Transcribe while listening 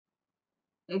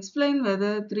Explain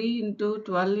whether 3 into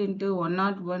 12 into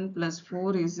 101 plus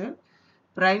 4 is a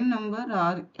prime number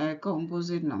or a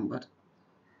composite number.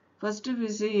 First we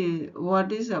see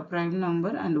what is a prime number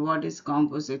and what is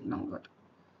composite number.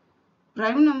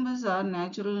 Prime numbers are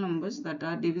natural numbers that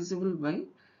are divisible by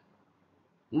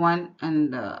 1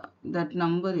 and that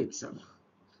number itself.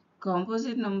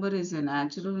 Composite number is a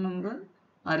natural number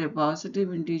or a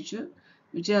positive integer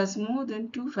which has more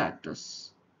than 2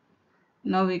 factors.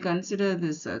 Now we consider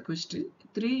this question.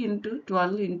 3 into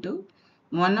 12 into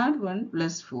 101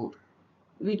 plus 4.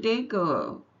 We take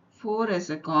 4 as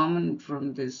a common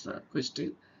from this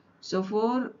question. So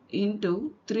 4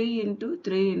 into 3 into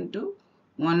 3 into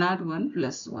 101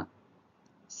 plus 1.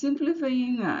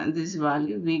 Simplifying this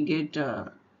value, we get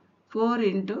 4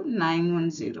 into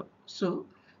 910. So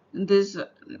this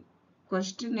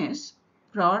question is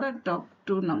product of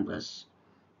two numbers.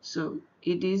 So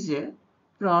it is a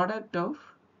product of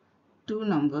two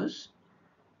numbers.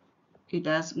 It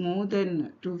has more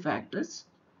than 2 factors.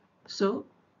 So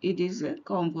it is a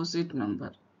composite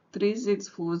number.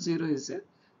 3640 is a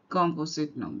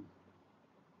composite number.